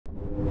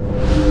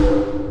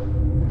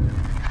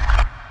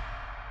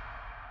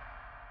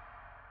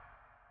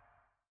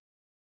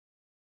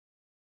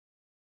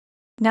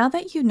Now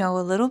that you know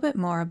a little bit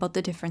more about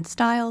the different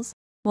styles,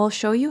 we'll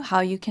show you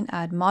how you can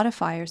add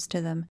modifiers to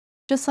them,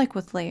 just like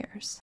with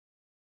layers.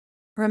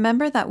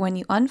 Remember that when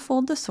you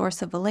unfold the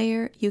source of a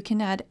layer, you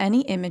can add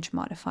any image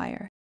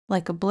modifier,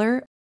 like a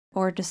blur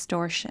or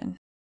distortion,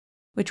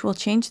 which will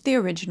change the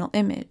original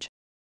image.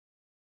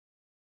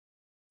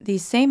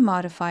 These same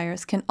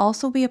modifiers can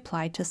also be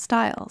applied to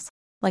styles,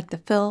 like the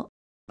fill,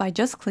 by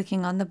just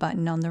clicking on the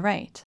button on the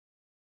right.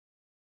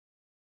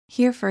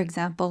 Here, for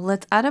example,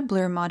 let's add a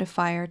blur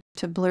modifier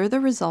to blur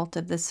the result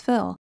of this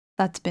fill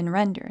that's been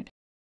rendered.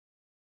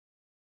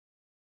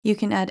 You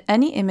can add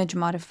any image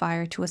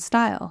modifier to a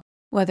style,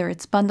 whether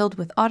it's bundled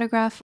with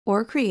autograph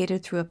or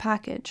created through a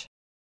package.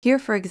 Here,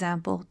 for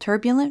example,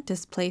 turbulent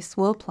displace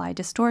will apply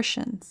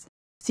distortions.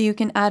 So you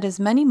can add as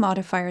many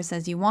modifiers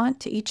as you want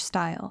to each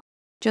style.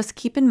 Just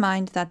keep in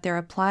mind that they're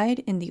applied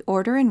in the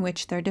order in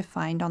which they're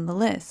defined on the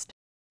list,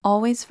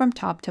 always from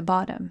top to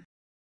bottom.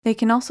 They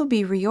can also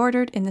be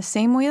reordered in the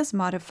same way as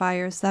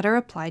modifiers that are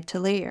applied to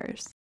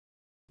layers.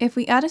 If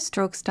we add a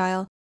stroke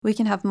style, we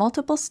can have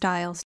multiple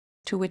styles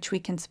to which we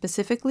can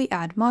specifically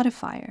add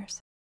modifiers.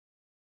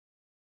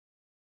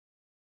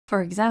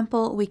 For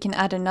example, we can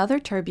add another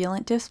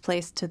turbulent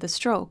displace to the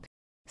stroke,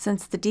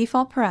 since the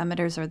default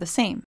parameters are the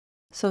same,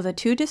 so the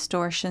two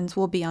distortions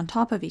will be on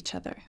top of each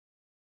other.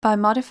 By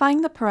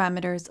modifying the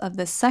parameters of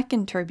the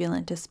second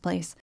turbulent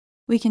displace,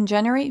 we can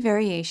generate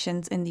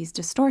variations in these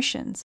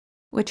distortions,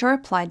 which are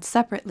applied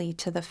separately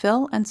to the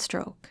fill and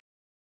stroke.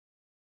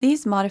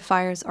 These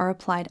modifiers are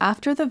applied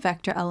after the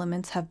vector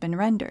elements have been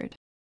rendered,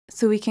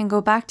 so we can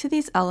go back to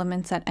these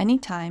elements at any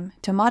time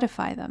to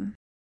modify them.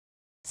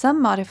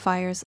 Some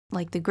modifiers,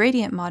 like the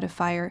gradient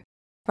modifier,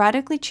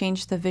 radically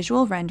change the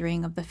visual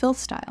rendering of the fill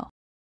style.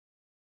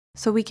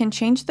 So we can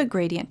change the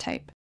gradient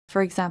type,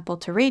 for example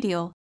to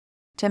radial,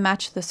 to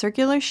match the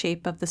circular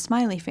shape of the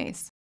smiley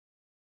face.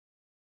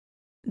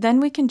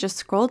 Then we can just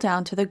scroll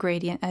down to the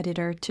gradient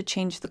editor to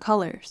change the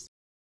colors.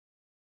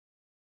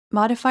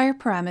 Modifier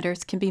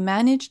parameters can be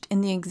managed in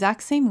the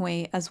exact same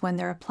way as when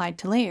they're applied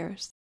to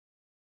layers.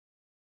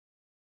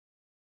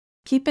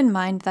 Keep in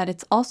mind that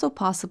it's also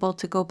possible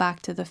to go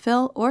back to the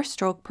fill or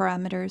stroke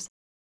parameters,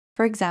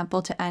 for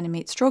example to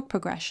animate stroke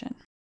progression.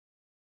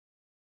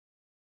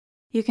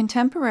 You can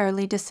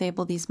temporarily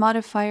disable these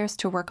modifiers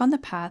to work on the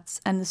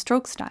paths and the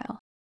stroke style.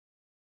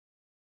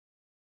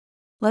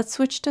 Let's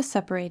switch to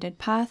separated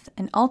path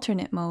and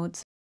alternate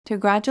modes to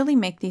gradually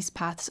make these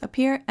paths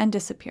appear and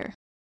disappear.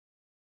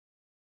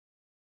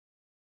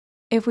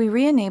 If we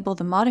re-enable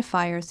the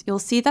modifiers, you'll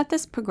see that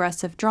this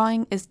progressive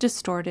drawing is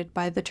distorted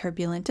by the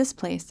turbulent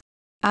displace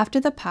after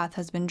the path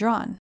has been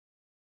drawn.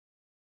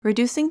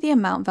 Reducing the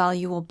amount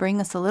value will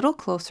bring us a little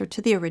closer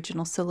to the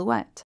original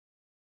silhouette.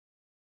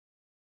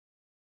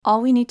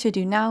 All we need to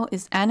do now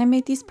is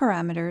animate these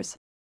parameters,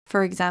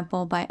 for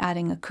example by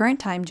adding a current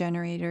time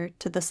generator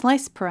to the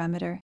slice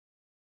parameter,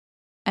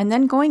 and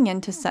then going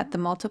in to set the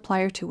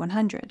multiplier to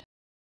 100.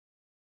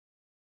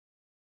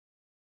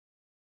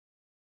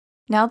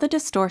 Now the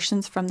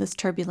distortions from this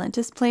turbulent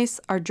displace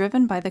are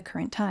driven by the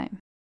current time.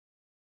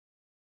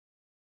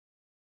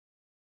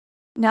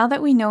 Now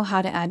that we know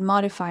how to add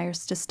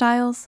modifiers to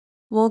styles,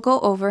 we'll go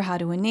over how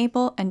to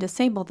enable and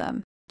disable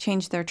them,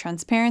 change their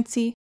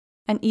transparency,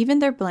 and even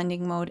their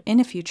blending mode in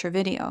a future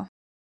video.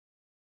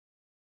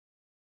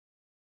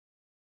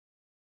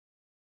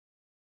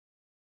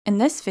 In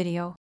this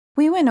video,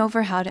 we went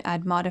over how to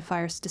add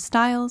modifiers to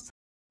styles,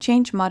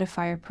 change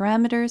modifier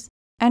parameters,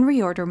 and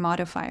reorder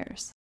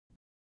modifiers.